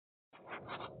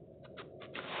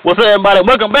What's up, everybody?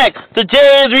 Welcome back to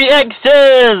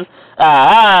jayzreactionz.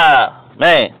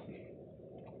 Man.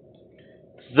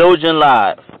 Zildjian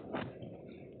live.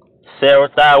 Sarah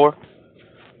Thawer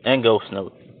and Ghost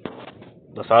Note.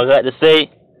 That's all I got to say,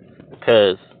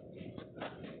 because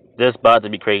this about to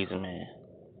be crazy, man.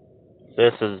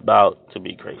 This is about to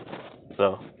be crazy.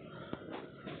 So,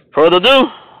 further ado,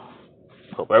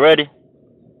 hope you're ready.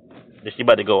 This shit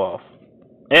about to go off.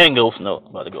 And Ghost Note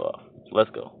about to go off. So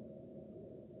let's go.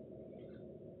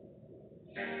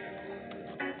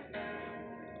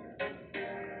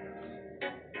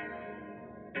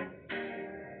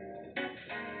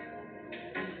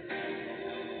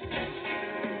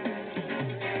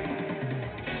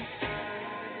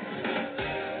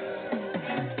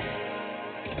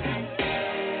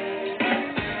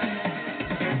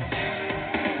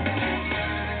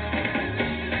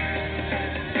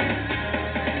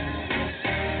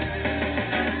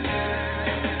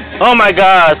 Oh my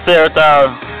God, Sarah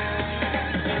Thawer.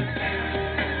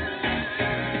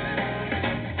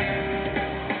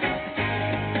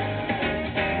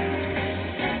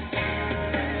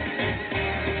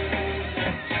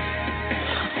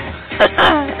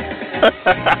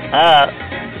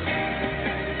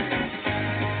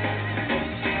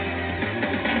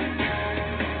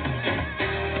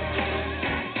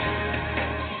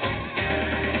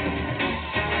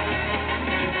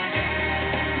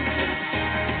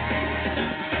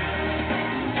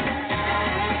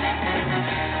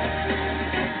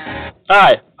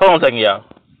 Alright, hold on a second, y'all.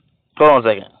 Hold on a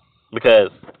second. Because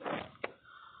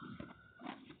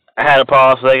I had to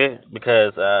pause a second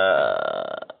because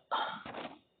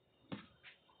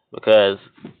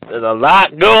there's a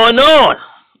lot going on.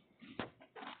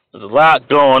 There's a lot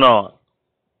going on.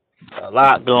 A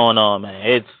lot going on, man.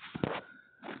 It's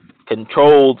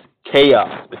controlled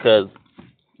chaos because,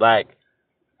 like,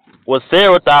 what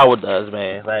Sarah Thawer does,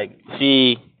 man, like,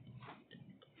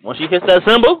 when she hits that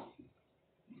symbol,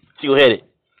 she will hit it.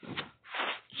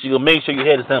 She will make sure you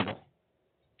hit the symbol.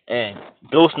 And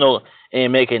Ghost Note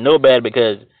ain't making no better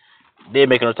because they're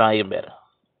making her sound even better.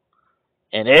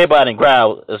 And everybody in the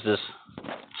crowd is just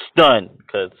stunned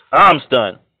because I'm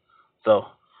stunned. So,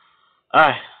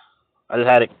 alright. I just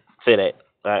had to say that.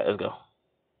 Alright, let's go.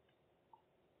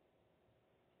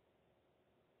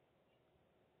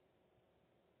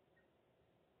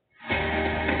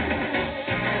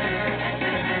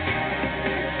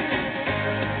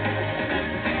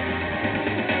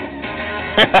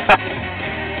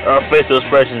 Our facial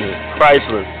expression is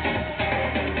priceless.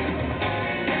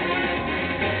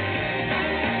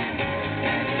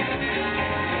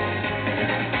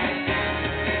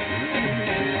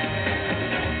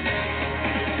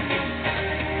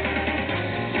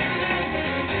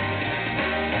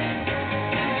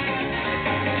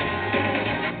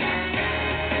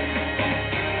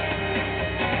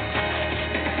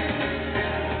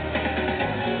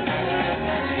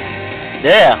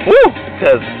 Yeah, woo!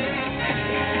 Because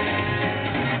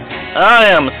I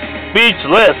am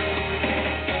speechless.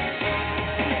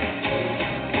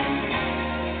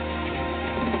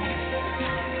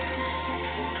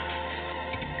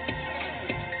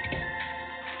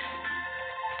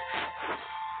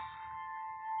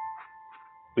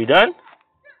 We done?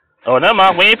 Oh, never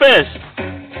mind. We ain't finished.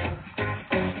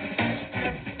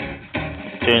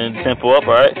 Turn the tempo up,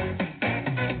 alright?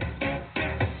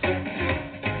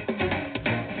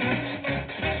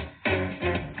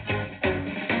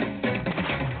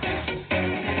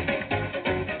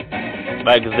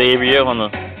 Like Xavier on the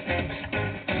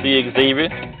Xavier.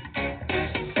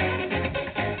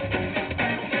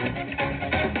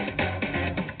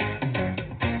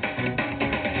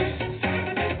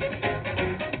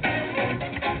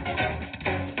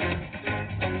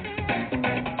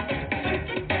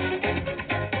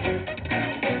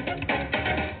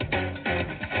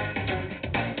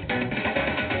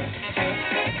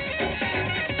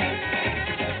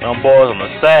 Them boys on the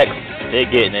sax, they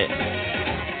getting it.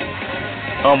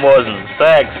 Them boys in the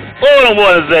sax. All them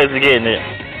boys in the sax are getting it.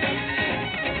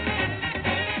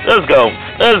 Let's go.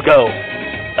 Let's go.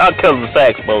 I'll kill the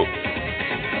sax boat.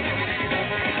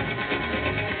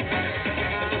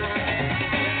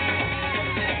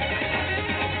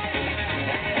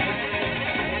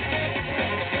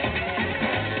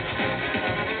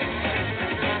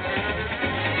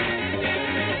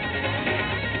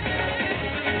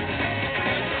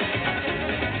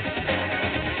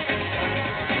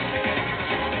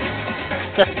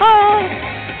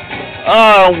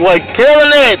 Oh boy,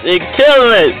 killing it! They're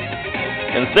killing it!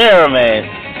 And Sarah, man,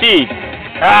 she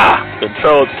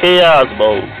controls chaos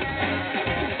mode.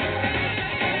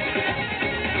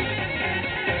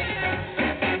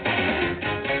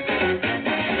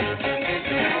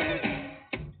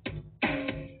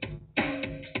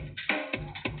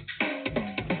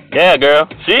 Yeah, girl.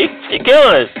 She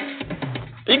killing it.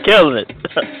 She killing it.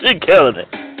 She killing it.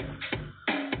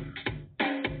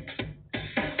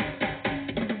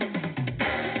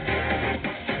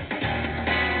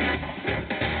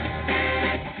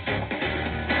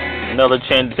 Another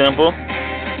chain temple.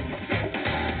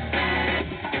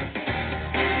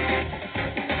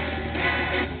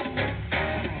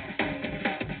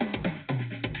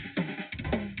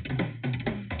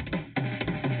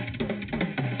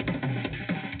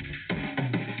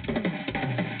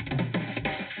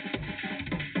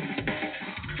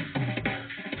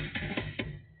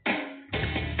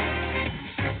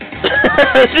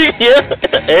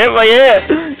 Everybody,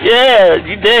 yeah,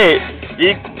 she did.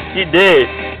 She did.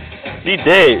 She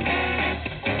did.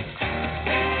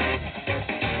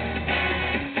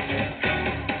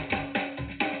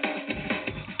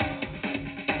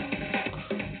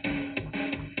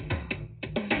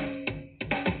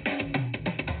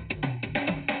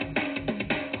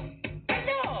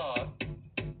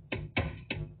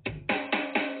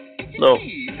 No,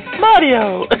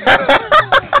 Mario.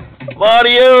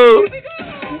 Mario.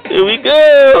 Here we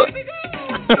go.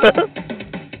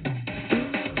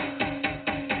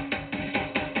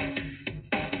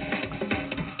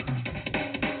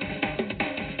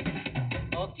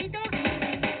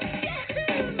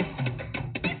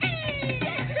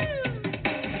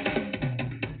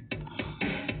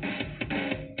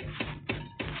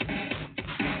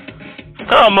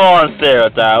 Come on,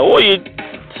 Sarah Thawer. What are you?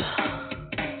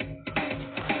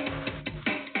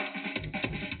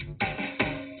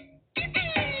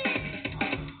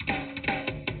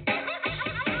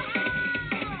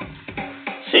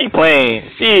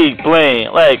 She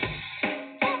playing like.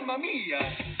 Mamma mia!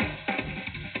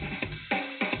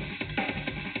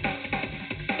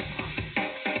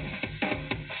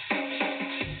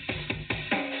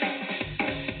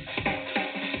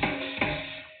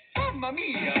 Mamma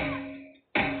mia!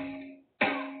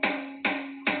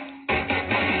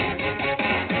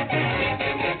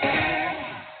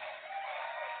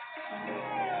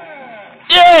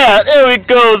 Yeah, there we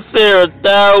go, Sarah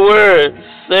Thawer.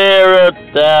 Sarah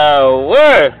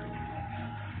Thawer.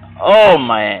 Oh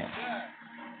man.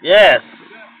 Yes.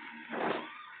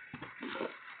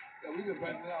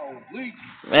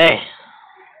 Man,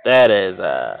 that is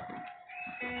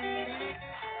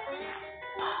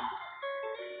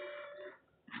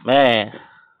man.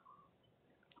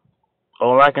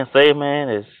 All I can say, man,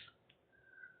 is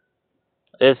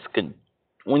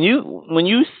when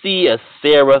you see a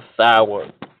Sarah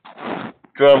Thawer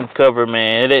drum cover,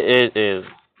 man, it is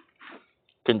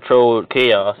controlled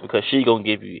chaos, because she gonna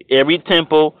give you every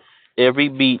tempo, every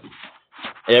beat,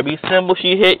 every cymbal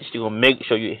she hits. She gonna make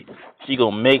sure you. I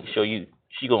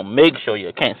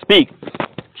can't speak.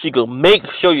 She gonna make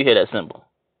sure you hit that cymbal.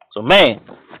 So man,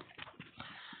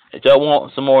 if y'all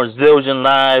want some more Zildjian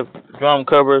live drum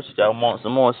covers, if y'all want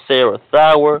some more Sarah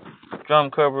Thawer drum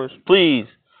covers, please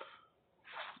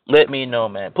let me know,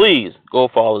 man. Please go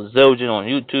follow Zildjian on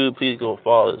YouTube. Please go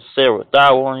follow Sarah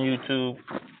Thawer on YouTube.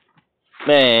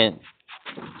 Man,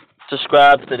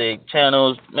 subscribe to their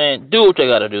channels. Man, do what you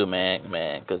gotta do,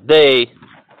 man, because they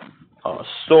are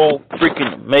so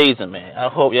freaking amazing, man. I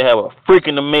hope you have a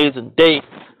freaking amazing day,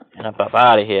 and I'm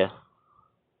out of here.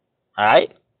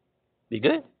 Alright? Be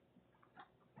good.